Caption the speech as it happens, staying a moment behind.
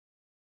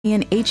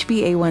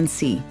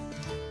HbA1c.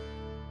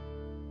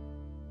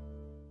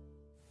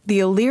 The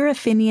ALERE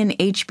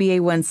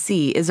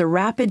HbA1c is a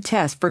rapid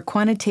test for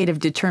quantitative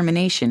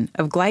determination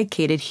of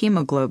glycated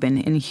hemoglobin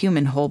in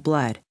human whole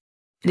blood.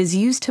 It is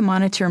used to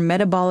monitor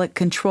metabolic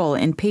control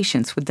in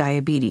patients with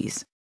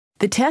diabetes.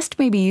 The test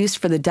may be used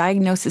for the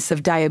diagnosis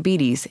of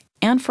diabetes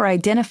and for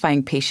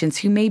identifying patients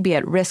who may be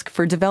at risk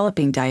for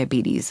developing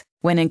diabetes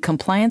when in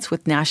compliance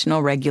with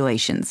national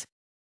regulations.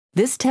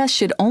 This test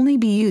should only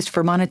be used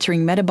for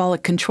monitoring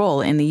metabolic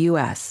control in the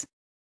U.S.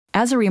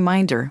 As a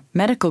reminder,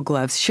 medical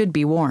gloves should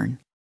be worn.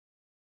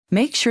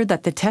 Make sure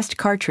that the test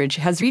cartridge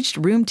has reached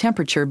room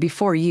temperature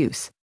before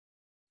use.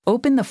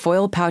 Open the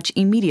foil pouch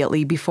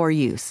immediately before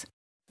use.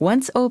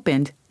 Once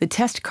opened, the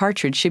test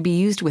cartridge should be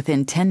used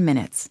within 10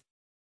 minutes.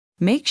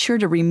 Make sure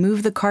to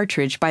remove the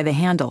cartridge by the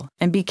handle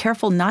and be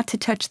careful not to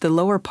touch the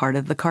lower part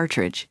of the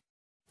cartridge.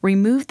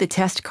 Remove the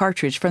test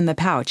cartridge from the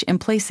pouch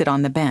and place it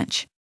on the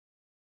bench.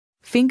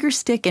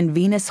 Fingerstick and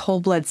venous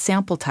whole blood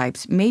sample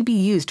types may be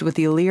used with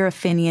the ALERE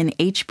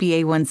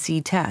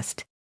HbA1c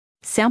test.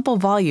 Sample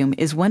volume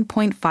is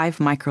 1.5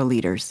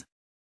 microliters.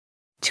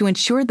 To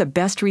ensure the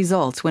best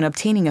results when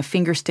obtaining a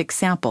fingerstick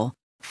sample,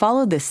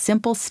 follow this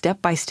simple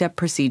step-by-step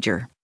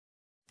procedure.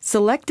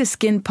 Select a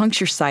skin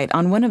puncture site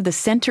on one of the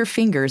center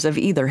fingers of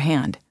either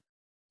hand.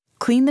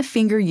 Clean the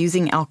finger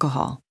using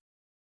alcohol.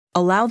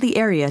 Allow the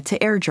area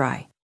to air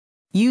dry.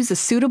 Use a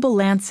suitable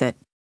lancet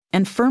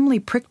and firmly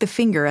prick the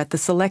finger at the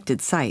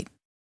selected site.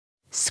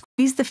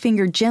 Squeeze the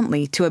finger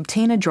gently to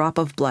obtain a drop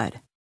of blood.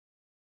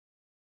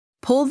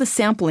 Pull the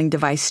sampling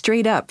device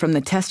straight up from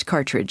the test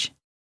cartridge.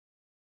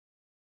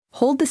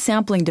 Hold the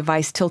sampling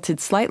device tilted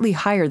slightly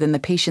higher than the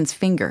patient's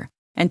finger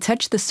and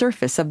touch the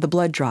surface of the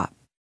blood drop.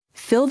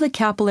 Fill the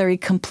capillary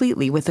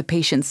completely with the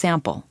patient's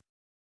sample.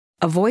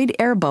 Avoid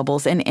air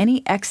bubbles and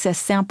any excess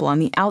sample on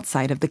the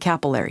outside of the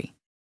capillary.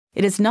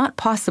 It is not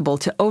possible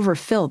to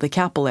overfill the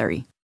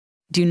capillary.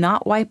 Do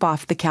not wipe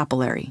off the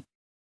capillary.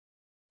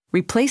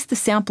 Replace the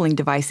sampling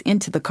device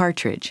into the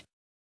cartridge.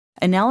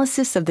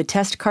 Analysis of the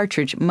test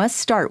cartridge must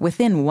start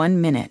within 1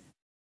 minute.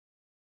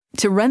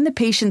 To run the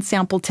patient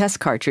sample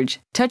test cartridge,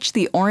 touch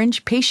the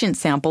orange patient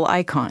sample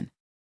icon.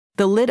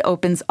 The lid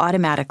opens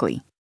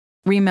automatically.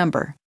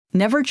 Remember,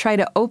 never try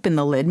to open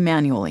the lid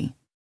manually.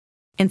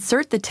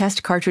 Insert the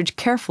test cartridge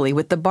carefully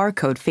with the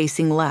barcode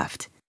facing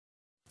left.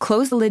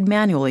 Close the lid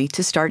manually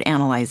to start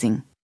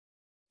analyzing.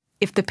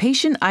 If the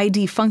patient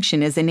ID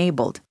function is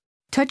enabled,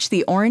 touch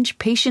the orange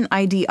patient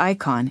ID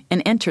icon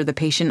and enter the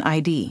patient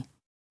ID.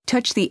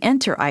 Touch the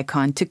Enter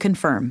icon to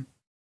confirm.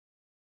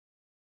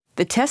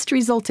 The test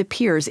result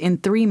appears in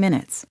 3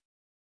 minutes.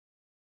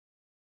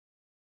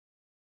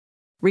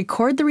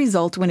 Record the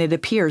result when it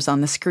appears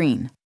on the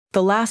screen.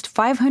 The last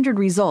 500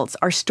 results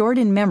are stored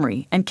in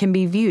memory and can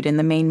be viewed in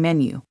the main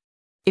menu.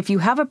 If you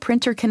have a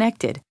printer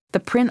connected, the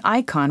print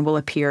icon will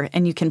appear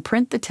and you can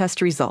print the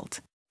test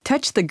result.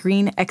 Touch the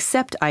green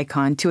Accept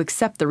icon to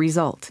accept the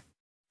result.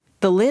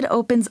 The lid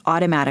opens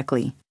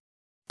automatically.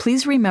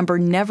 Please remember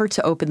never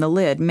to open the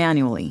lid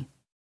manually.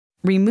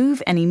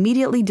 Remove and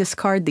immediately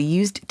discard the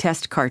used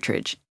test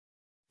cartridge.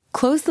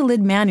 Close the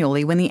lid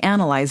manually when the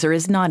analyzer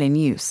is not in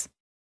use.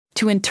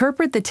 To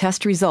interpret the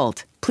test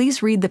result,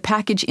 please read the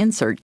package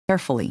insert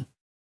carefully.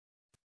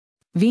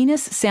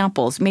 Venous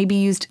samples may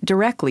be used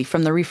directly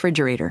from the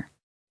refrigerator.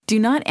 Do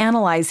not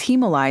analyze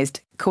hemolyzed,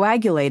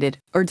 coagulated,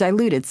 or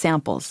diluted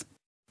samples.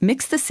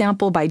 Mix the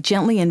sample by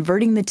gently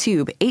inverting the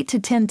tube 8 to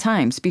 10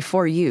 times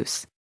before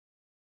use.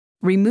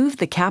 Remove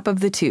the cap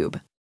of the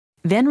tube.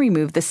 Then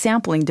remove the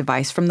sampling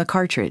device from the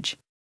cartridge.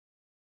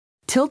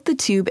 Tilt the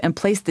tube and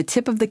place the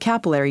tip of the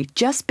capillary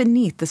just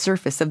beneath the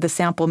surface of the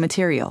sample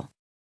material.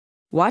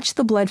 Watch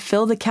the blood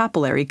fill the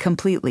capillary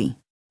completely.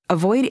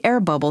 Avoid air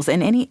bubbles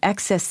and any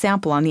excess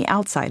sample on the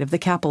outside of the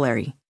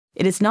capillary.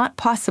 It is not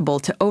possible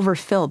to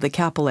overfill the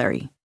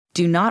capillary.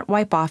 Do not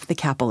wipe off the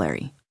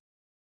capillary.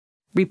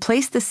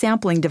 Replace the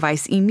sampling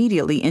device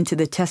immediately into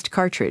the test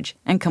cartridge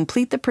and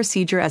complete the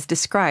procedure as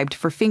described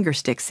for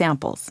fingerstick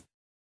samples.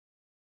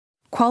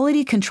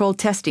 Quality control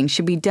testing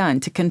should be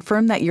done to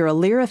confirm that your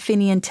ALERE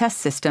test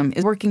system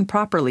is working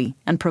properly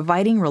and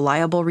providing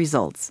reliable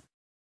results.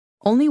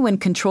 Only when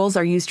controls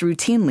are used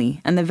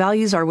routinely and the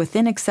values are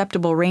within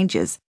acceptable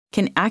ranges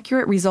can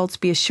accurate results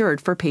be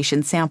assured for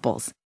patient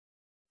samples.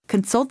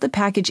 Consult the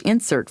package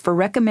insert for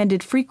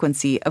recommended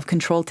frequency of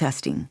control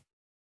testing.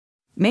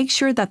 Make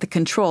sure that the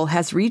control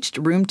has reached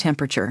room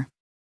temperature.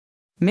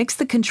 Mix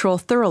the control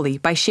thoroughly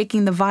by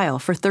shaking the vial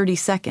for 30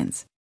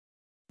 seconds.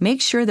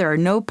 Make sure there are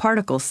no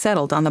particles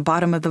settled on the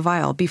bottom of the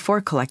vial before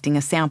collecting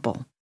a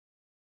sample.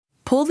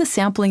 Pull the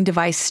sampling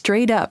device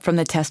straight up from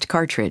the test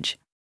cartridge.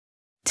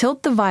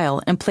 Tilt the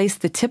vial and place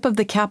the tip of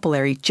the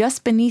capillary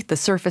just beneath the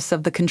surface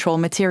of the control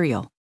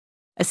material.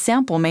 A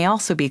sample may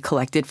also be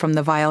collected from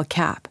the vial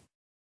cap.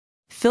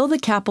 Fill the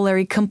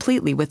capillary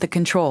completely with the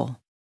control.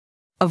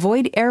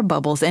 Avoid air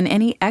bubbles and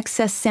any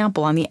excess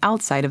sample on the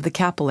outside of the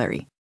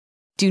capillary.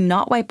 Do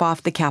not wipe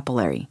off the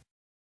capillary.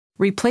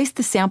 Replace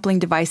the sampling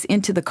device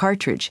into the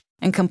cartridge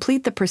and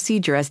complete the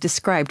procedure as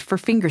described for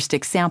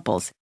fingerstick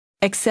samples,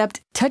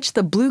 except touch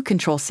the blue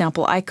control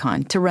sample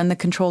icon to run the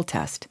control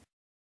test.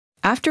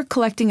 After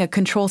collecting a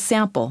control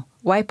sample,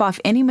 wipe off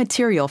any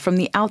material from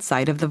the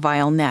outside of the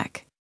vial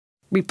neck.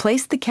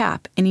 Replace the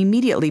cap and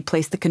immediately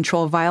place the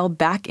control vial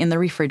back in the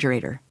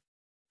refrigerator.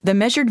 The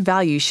measured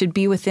value should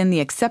be within the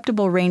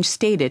acceptable range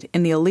stated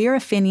in the ALERE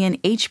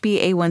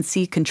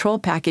HbA1c control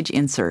package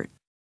insert.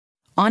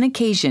 On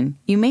occasion,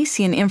 you may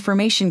see an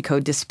information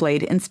code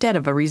displayed instead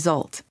of a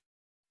result.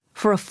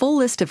 For a full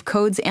list of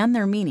codes and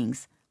their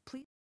meanings,